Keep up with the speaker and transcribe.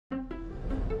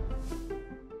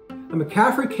The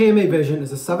McCaffery KMA vision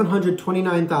is a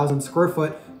 729,000 square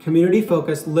foot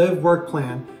community-focused live-work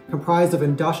plan comprised of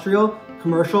industrial,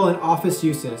 commercial, and office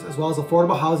uses, as well as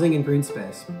affordable housing and green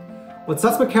space. What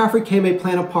sets McCaffery KMA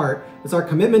plan apart is our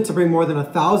commitment to bring more than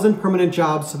 1,000 permanent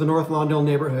jobs to the North Lawndale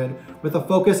neighborhood with a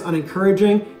focus on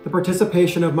encouraging the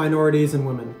participation of minorities and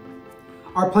women.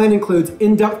 Our plan includes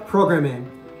in-depth programming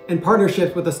and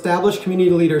partnerships with established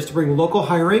community leaders to bring local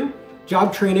hiring,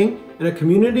 job training, and a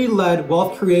community-led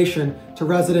wealth creation to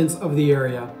residents of the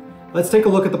area. Let's take a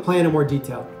look at the plan in more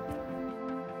detail.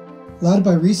 Led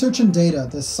by research and data,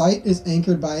 this site is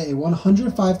anchored by a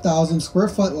 105,000 square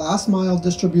foot last mile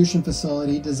distribution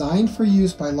facility designed for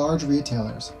use by large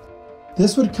retailers.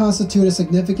 This would constitute a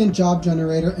significant job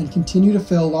generator and continue to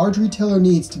fill large retailer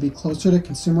needs to be closer to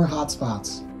consumer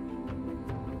hotspots.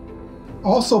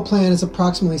 Also planned is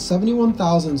approximately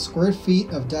 71,000 square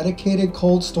feet of dedicated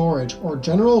cold storage or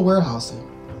general warehousing.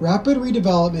 Rapid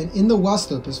redevelopment in the West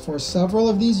Loop is for several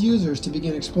of these users to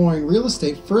begin exploring real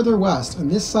estate further west, and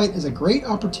this site is a great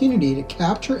opportunity to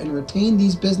capture and retain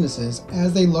these businesses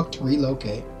as they look to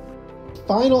relocate. The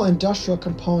final industrial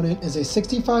component is a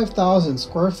 65,000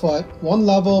 square foot,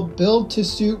 one-level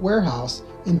build-to-suit warehouse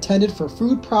intended for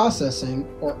food processing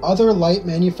or other light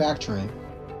manufacturing.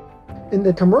 In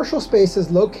the commercial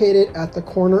spaces located at the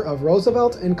corner of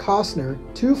Roosevelt and Kostner,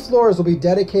 2 floors will be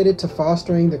dedicated to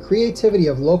fostering the creativity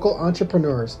of local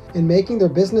entrepreneurs and making their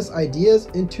business ideas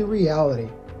into reality.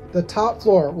 The top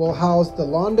floor will house the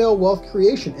Lawndale Wealth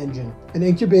Creation Engine, an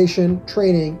incubation,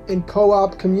 training, and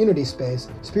co-op community space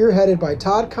spearheaded by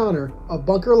Todd Connor of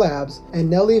Bunker Labs and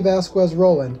Nelly Vasquez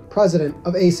Rowland, president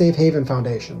of A Safe Haven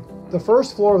Foundation. The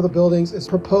first floor of the buildings is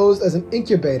proposed as an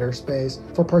incubator space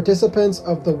for participants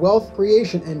of the Wealth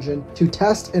Creation Engine to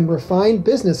test and refine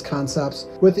business concepts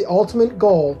with the ultimate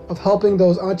goal of helping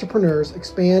those entrepreneurs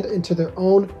expand into their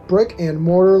own brick and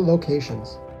mortar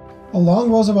locations. Along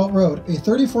Roosevelt Road, a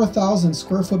 34,000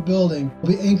 square foot building will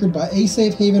be anchored by A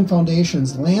Safe Haven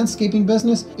Foundation's landscaping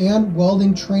business and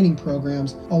welding training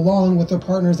programs, along with their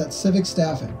partners at Civic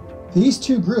Staffing. These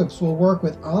 2 groups will work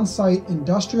with on-site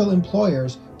industrial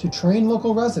employers to train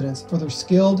local residents for their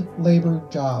skilled labor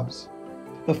jobs.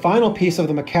 The final piece of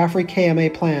the McCaffery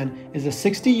KMA plan is a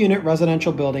 60-unit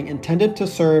residential building intended to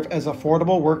serve as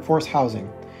affordable workforce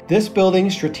housing. This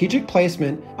building's strategic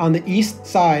placement on the east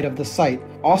side of the site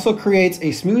also creates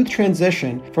a smooth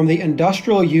transition from the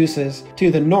industrial uses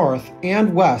to the north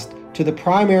and west to the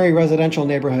primary residential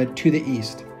neighborhood to the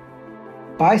east.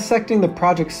 Bisecting the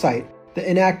project site, the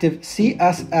inactive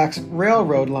CSX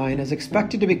railroad line is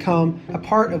expected to become a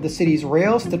part of the city's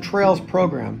Rails to Trails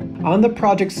program. On the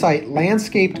project site,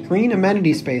 landscaped green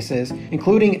amenity spaces,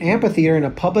 including amphitheater and a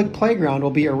public playground, will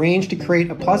be arranged to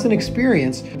create a pleasant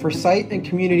experience for site and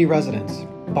community residents.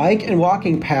 Bike and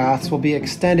walking paths will be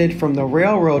extended from the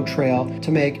railroad trail to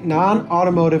make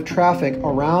non-automotive traffic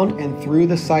around and through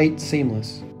the site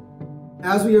seamless.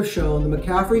 As we have shown, the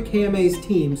McCaffery KMA's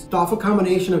team's thoughtful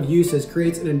combination of uses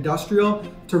creates an industrial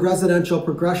to residential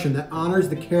progression that honors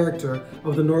the character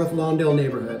of the North Lawndale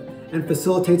neighborhood and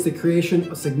facilitates the creation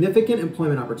of significant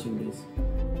employment opportunities.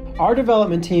 Our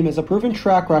development team has a proven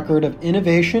track record of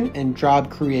innovation and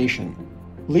job creation.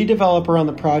 Lead developer on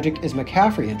the project is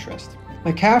McCaffery Interest.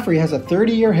 McCaffery has a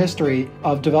 30-year history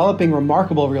of developing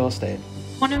remarkable real estate.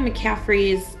 One of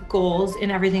McCaffery's goals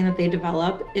in everything that they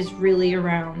develop is really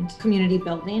around community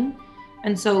building.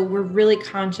 And so we're really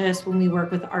conscious when we work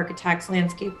with architects,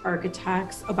 landscape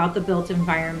architects, about the built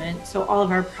environment. So all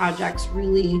of our projects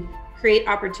really create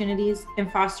opportunities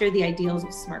and foster the ideals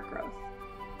of smart growth.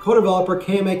 Co-developer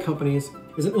KMA Companies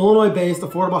is an Illinois-based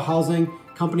affordable housing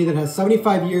company that has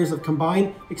 75 years of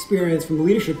combined experience from the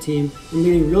leadership team in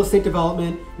leading real estate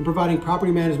development and providing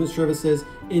property management services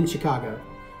in Chicago.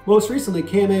 Most recently,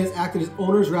 KMA has acted as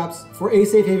owner's reps for A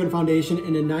Safe Haven Foundation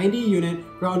in a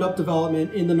 90-unit ground-up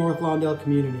development in the North Lawndale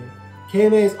community.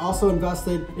 KMA has also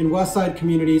invested in West Side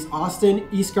communities, Austin,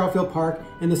 East Garfield Park,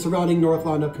 and the surrounding North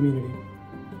Lawndale community.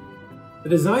 The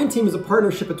design team is a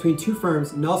partnership between 2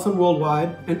 firms, Nelson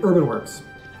Worldwide and UrbanWorks.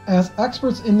 As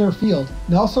experts in their field,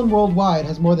 Nelson Worldwide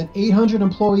has more than 800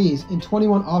 employees in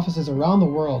 21 offices around the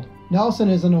world. Nelson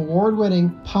is an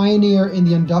award-winning pioneer in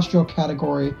the industrial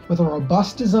category with a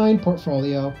robust design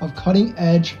portfolio of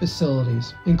cutting-edge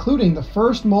facilities, including the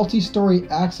first multi-story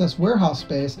access warehouse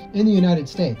space in the United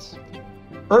States.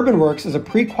 UrbanWorks is a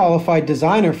pre-qualified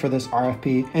designer for this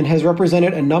RFP and has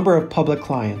represented a number of public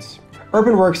clients.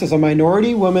 UrbanWorks is a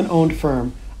minority women-owned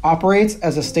firm, operates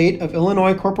as a state of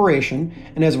Illinois corporation,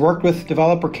 and has worked with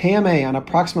developer KMA on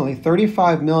approximately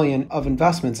 $35 million of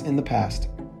investments in the past.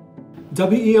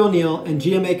 W.E. O'Neill and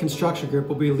GMA Construction Group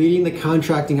will be leading the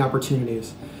contracting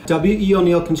opportunities. W.E.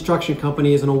 O'Neill Construction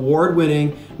Company is an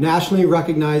award-winning, nationally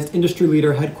recognized industry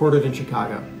leader headquartered in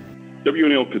Chicago. W.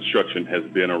 O'Neill Construction has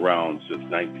been around since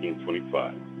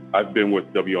 1925. I've been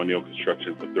with W. O'Neill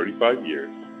Construction for 35 years,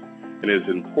 and it is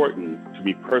important to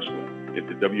me personally and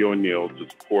to W. O'Neill to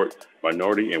support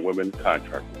minority and women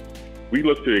contractors. We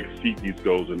look to exceed these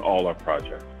goals in all our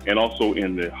projects, and also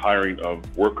in the hiring of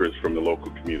workers from the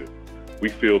local community. We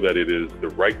feel that it is the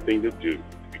right thing to do to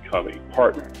become a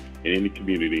partner in any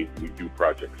community we do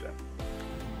projects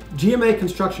in. GMA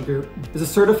Construction Group is a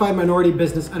certified minority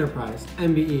business enterprise,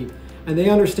 MBE, and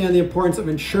they understand the importance of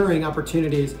ensuring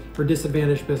opportunities for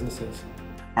disadvantaged businesses.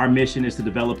 Our mission is to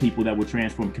develop people that will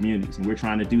transform communities, and we're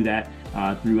trying to do that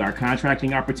through our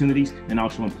contracting opportunities and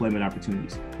also employment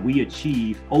opportunities. We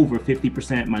achieve over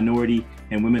 50% minority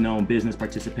and women-owned business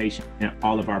participation in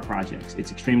all of our projects.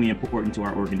 It's extremely important to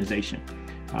our organization.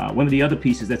 One of the other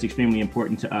pieces that's extremely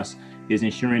important to us is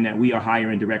ensuring that we are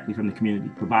hiring directly from the community,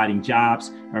 providing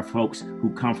jobs for folks who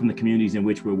come from the communities in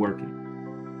which we're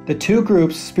working. The two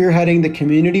groups spearheading the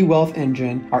community wealth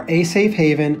engine are A Safe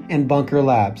Haven and Bunker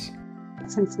Labs.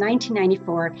 Since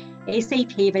 1994, A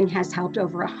Safe Haven has helped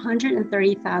over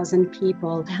 130,000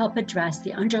 people to help address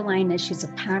the underlying issues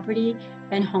of poverty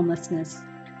and homelessness.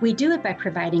 We do it by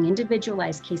providing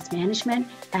individualized case management,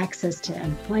 access to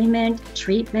employment,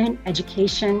 treatment,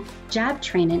 education, job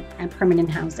training, and permanent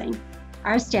housing.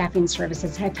 Our staffing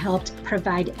services have helped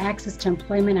provide access to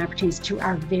employment opportunities to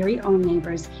our very own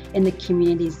neighbors in the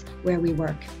communities where we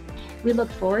work. We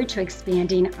look forward to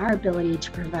expanding our ability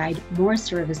to provide more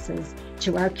services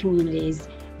to our communities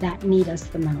that need us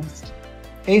the most.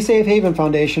 A Safe Haven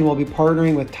Foundation will be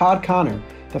partnering with Todd Kostner,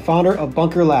 the founder of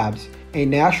Bunker Labs, a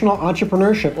national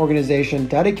entrepreneurship organization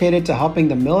dedicated to helping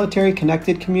the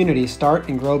military-connected community start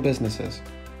and grow businesses.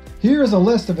 Here is a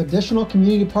list of additional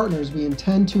community partners we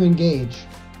intend to engage.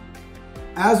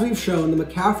 As we've shown, the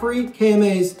McCaffery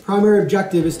KMA's primary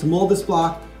objective is to mold this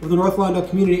block of the North Lawndale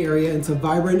community area into a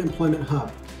vibrant employment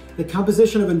hub. The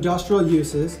composition of industrial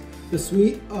uses, the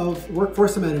suite of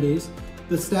workforce amenities,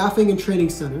 the staffing and training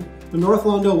center, the North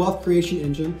Lawndale wealth creation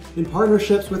engine, and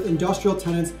partnerships with industrial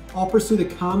tenants all pursue the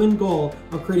common goal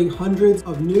of creating hundreds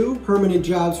of new permanent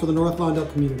jobs for the North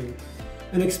Lawndale community.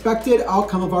 An expected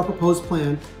outcome of our proposed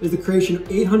plan is the creation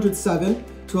of 807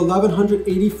 to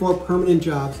 1,184 permanent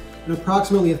jobs and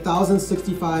approximately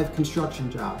 1,065 construction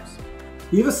jobs.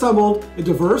 We've assembled a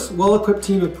diverse, well-equipped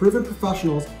team of proven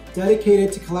professionals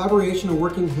dedicated to collaboration and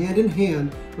working hand in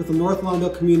hand with the North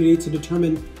Lawndale community to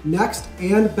determine next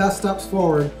and best steps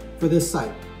forward for this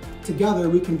site. Together,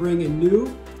 we can bring a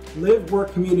new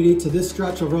live-work community to this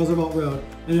stretch of Roosevelt Road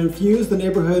and infuse the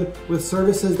neighborhood with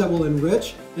services that will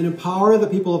enrich and empower the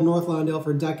people of North Lawndale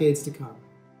for decades to come.